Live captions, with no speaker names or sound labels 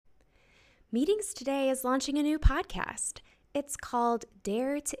Meetings Today is launching a new podcast. It's called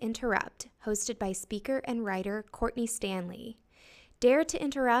Dare to Interrupt, hosted by speaker and writer Courtney Stanley. Dare to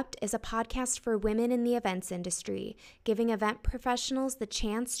Interrupt is a podcast for women in the events industry, giving event professionals the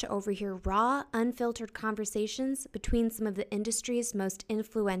chance to overhear raw, unfiltered conversations between some of the industry's most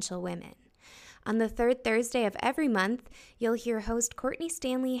influential women. On the third Thursday of every month, you'll hear host Courtney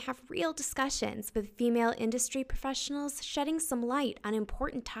Stanley have real discussions with female industry professionals, shedding some light on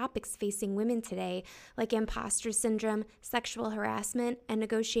important topics facing women today, like imposter syndrome, sexual harassment, and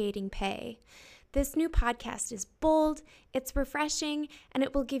negotiating pay. This new podcast is bold, it's refreshing, and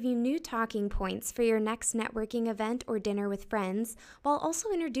it will give you new talking points for your next networking event or dinner with friends, while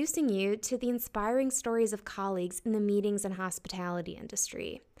also introducing you to the inspiring stories of colleagues in the meetings and hospitality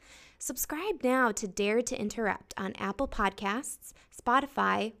industry. Subscribe now to Dare to Interrupt on Apple Podcasts,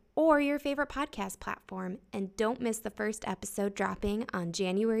 Spotify, or your favorite podcast platform, and don't miss the first episode dropping on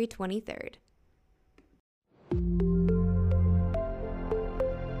January 23rd.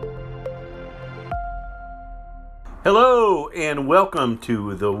 Hello, and welcome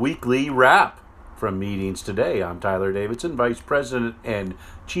to the weekly wrap from Meetings Today. I'm Tyler Davidson, Vice President and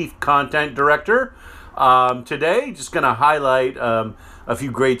Chief Content Director. Today, just going to highlight a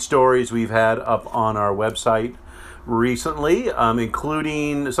few great stories we've had up on our website recently,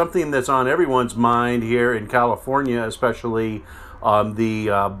 including something that's on everyone's mind here in California, especially the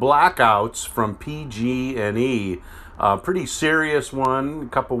blackouts from PG&E. Pretty serious one a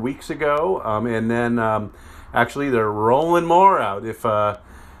couple weeks ago, and then actually they're rolling more out.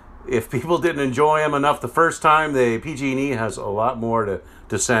 If people didn't enjoy them enough the first time, the PG&E has a lot more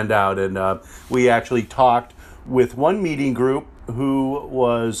to send out. And we actually talked with one meeting group who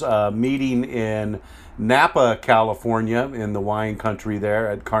was meeting in Napa, California, in the wine country there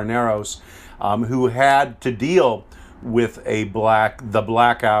at Carneros, who had to deal with the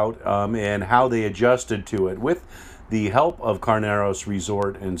blackout and how they adjusted to it with the help of Carneros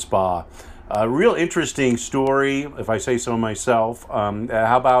Resort and Spa. A real interesting story, if I say so myself.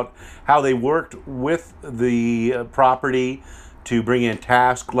 How about how they worked with the property to bring in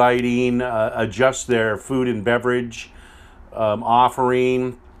task lighting, adjust their food and beverage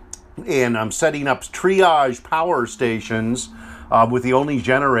offering, and setting up triage power stations with the only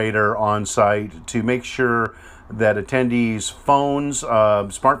generator on site to make sure that attendees' phones,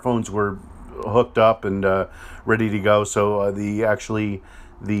 smartphones were hooked up and ready to go, so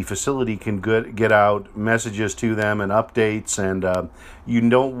the facility can get out messages to them and updates, and you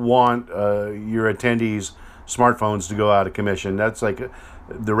don't want your attendees' smartphones to go out of commission. That's like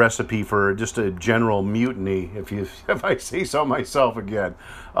the recipe for just a general mutiny, if I say so myself again.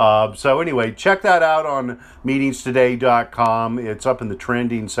 So anyway, check that out on meetingstoday.com. It's up in the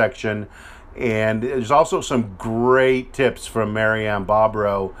trending section, and there's also some great tips from Marianne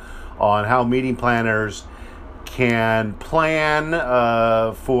Bobrow on how meeting planners can plan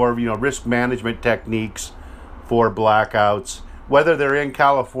for risk management techniques for blackouts, whether they're in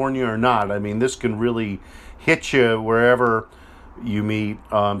California or not. I mean, this can really hit you wherever you meet.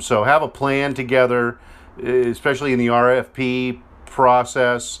 So have a plan together, especially in the RFP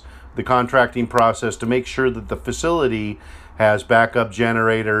process, the contracting process, to make sure that the facility has backup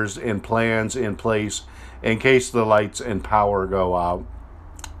generators and plans in place in case the lights and power go out.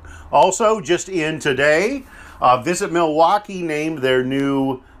 Also, just in today, Visit Milwaukee named their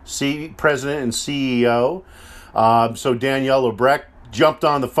new president and CEO. So Danielle Lebrecht jumped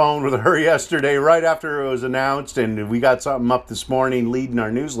on the phone with her yesterday right after it was announced, and we got something up this morning leading our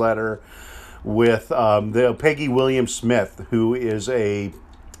newsletter with the Peggy Williams-Smith, who is a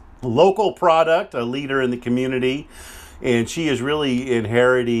local product, a leader in the community, and she is really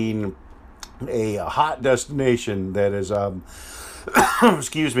inheriting a hot destination that is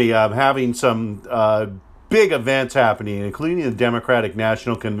having some big events happening, including the Democratic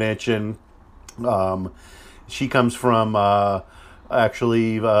National Convention. She comes from, was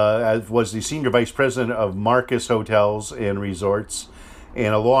the senior vice president of Marcus Hotels and Resorts,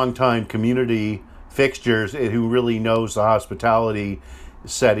 and a longtime community fixture who really knows the hospitality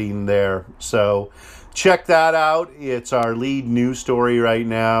setting there. So check that out. It's our lead news story right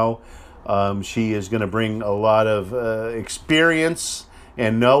now. She is going to bring a lot of experience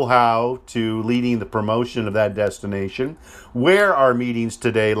and know-how to leading the promotion of that destination, where our Meetings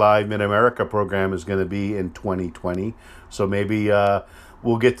Today Live Mid-America program is going to be in 2020. So maybe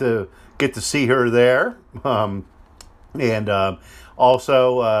we'll get to see her there.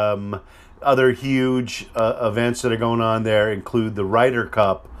 Also other huge events that are going on there include the Ryder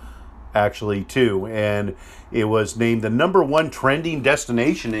Cup, actually, too. And it was named the #1 trending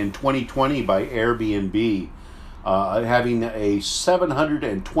destination in 2020 by Airbnb. having a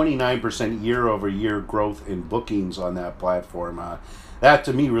 729% year-over-year growth in bookings on that platform. That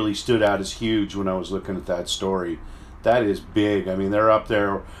to me really stood out as huge when I was looking at that story. That is big. I mean, they're up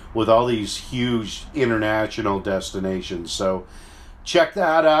there with all these huge international destinations. So check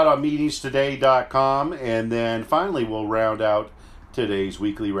that out on meetingstoday.com. And then finally, we'll round out today's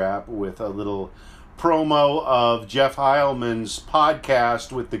weekly wrap with a little promo of Jeff Heilman's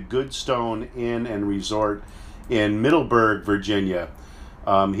podcast with the Goodstone Inn and Resort in Middleburg, Virginia.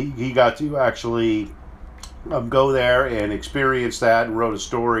 He got to actually go there and experience that and wrote a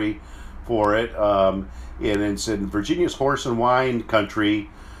story for it. And it's in Virginia's horse and wine country.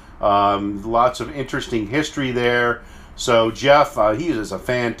 Lots of interesting history there. So Jeff, he is a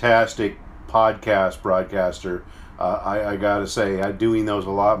fantastic podcast broadcaster. I gotta say, I'm doing those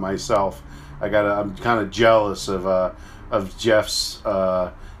a lot myself. I'm kind of jealous of Jeff's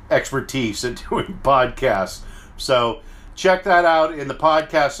expertise at doing podcasts. So check that out in the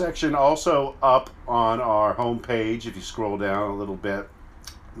podcast section. Also up on our homepage if you scroll down a little bit.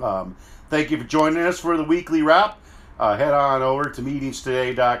 Thank you for joining us for the weekly wrap. Head on over to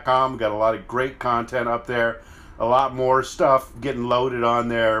meetingstoday.com. We've got a lot of great content up there. A lot more stuff getting loaded on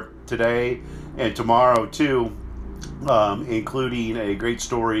there today and tomorrow too, including a great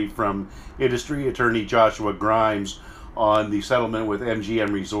story from industry attorney Joshua Grimes on the settlement with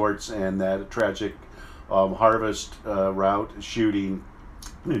MGM Resorts and that tragic Harvest route shooting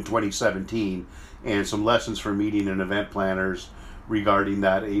in 2017, and some lessons for meeting and event planners regarding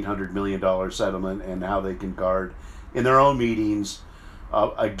that $800 million settlement and how they can guard in their own meetings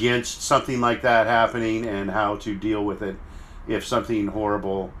against something like that happening, and how to deal with it if something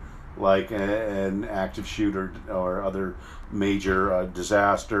horrible like an active shooter or other major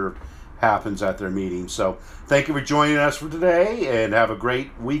disaster happens at their meeting. So thank you for joining us for today, and have a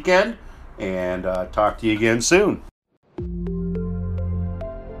great weekend, and talk to you again soon.